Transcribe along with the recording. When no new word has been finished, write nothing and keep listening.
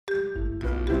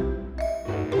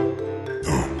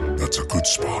good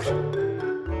spot.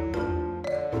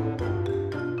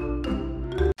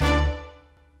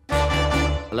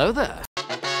 Hello there.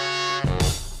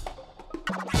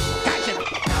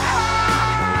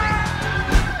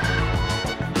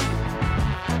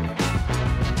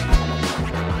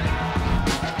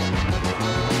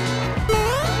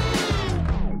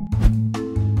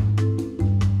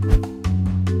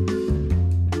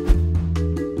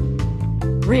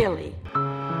 Really?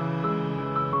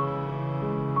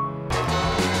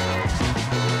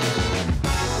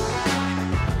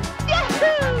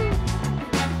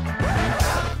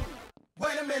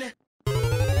 Wait a minute.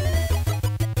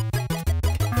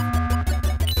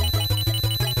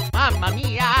 Mamma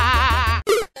mia!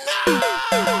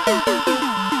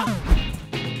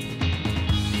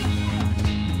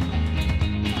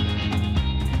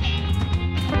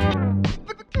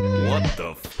 What the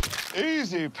f?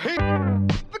 Easy, Pete.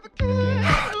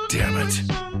 Damn it.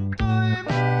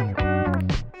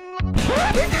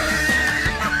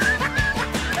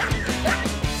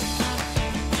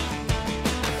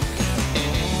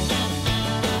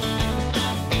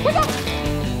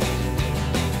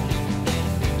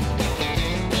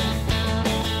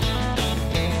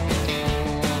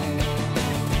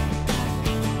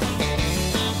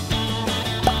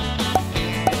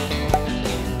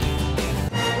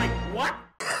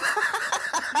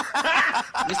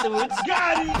 Mr. Woods?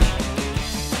 Got it!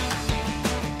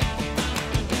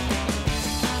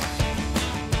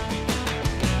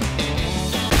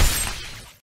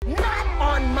 Not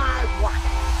on my watch.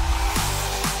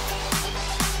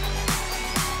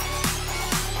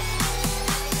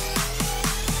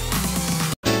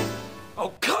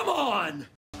 Oh, come on!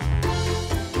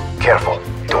 Careful,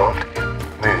 don't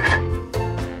move.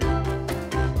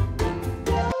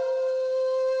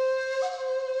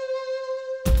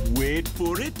 Wait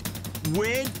for it.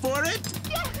 Wait for it.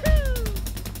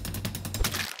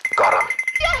 Got him.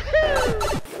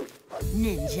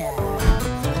 Ninja.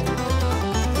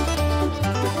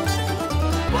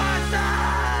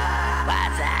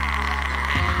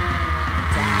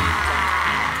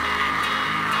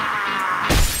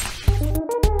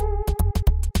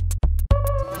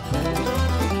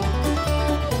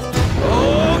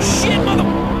 Oh shit, mother!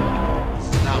 This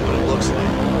is not what it looks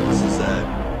like. This is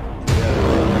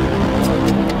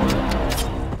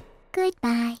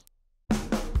Goodbye.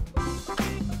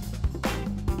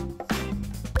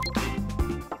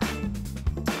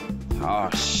 Oh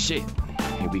shit.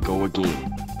 Here we go again.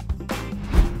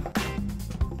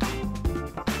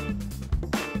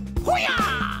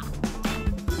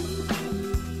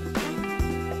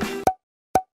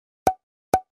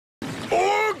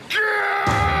 Oh god!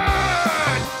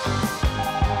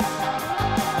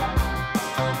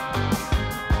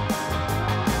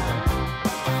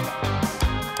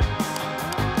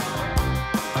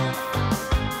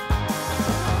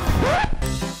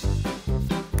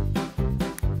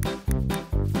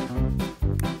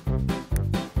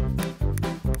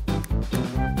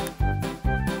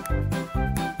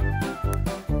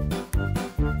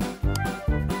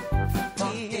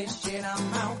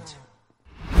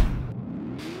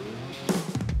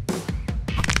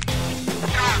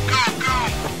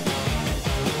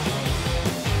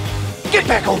 Get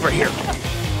back over here!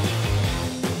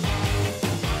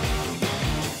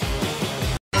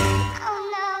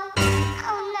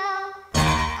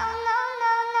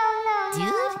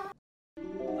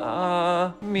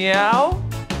 Meow?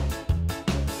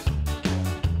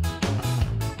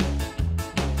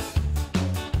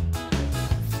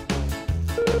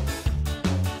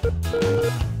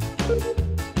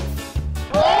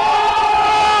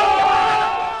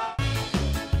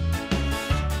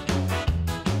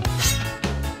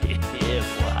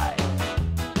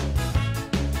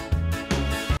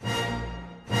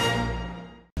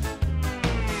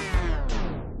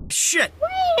 Shit!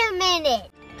 Wait a minute.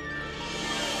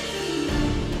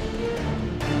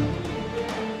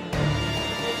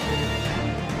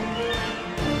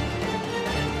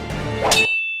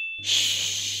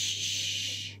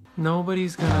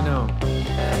 Nobody's gonna know.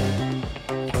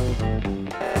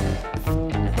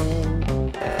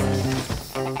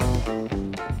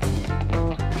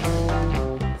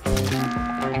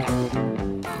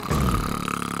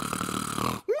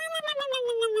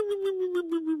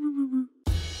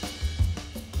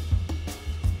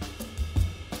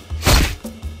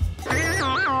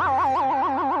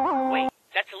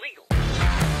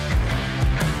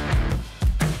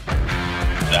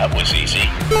 That was easy.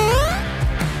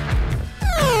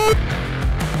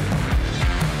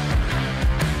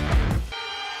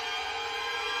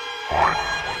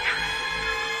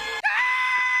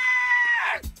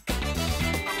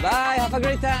 Bye, have a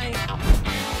great time.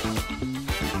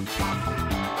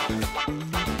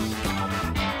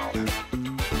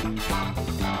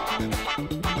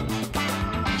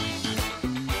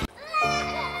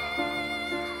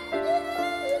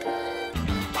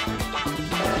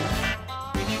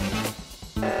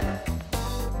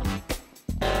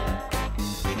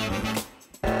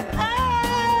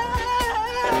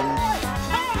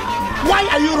 Why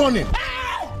are you running?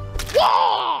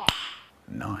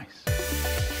 Nice.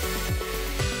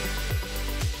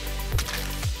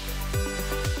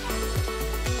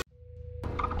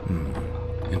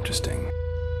 Interesting.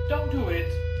 Don't do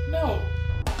it. No.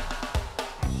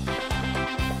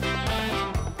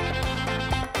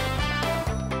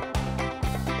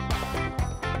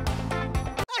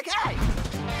 Okay.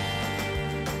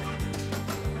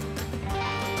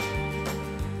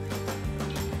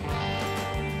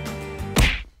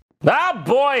 Ah,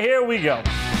 boy, here we go.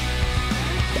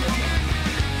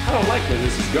 I don't like where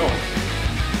this is going.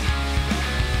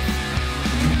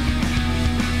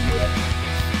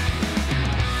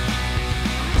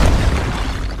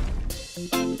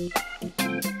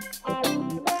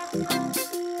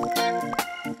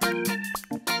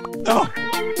 No!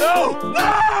 No! No!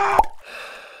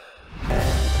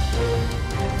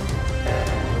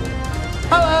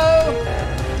 Hello!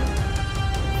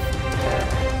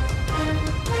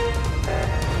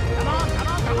 Come on, come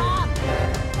on, come on.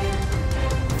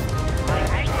 Hey,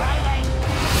 hey, hey.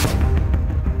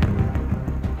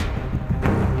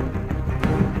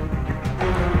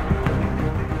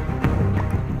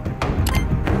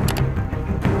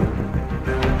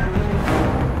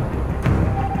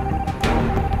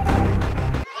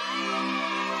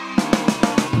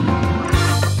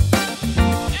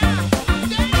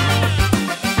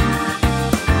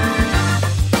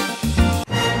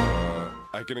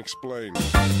 I can explain.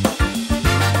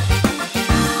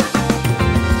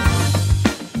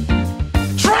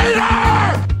 Traitor!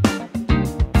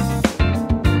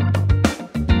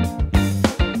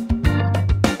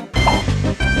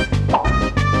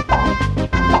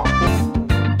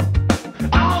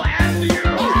 I'll end you!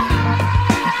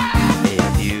 A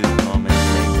few moments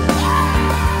later.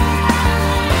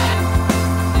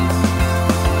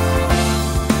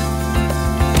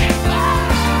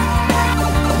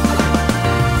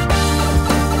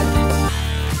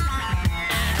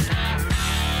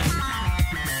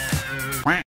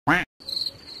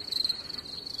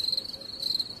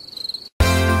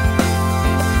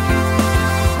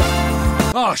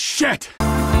 Oh, shit!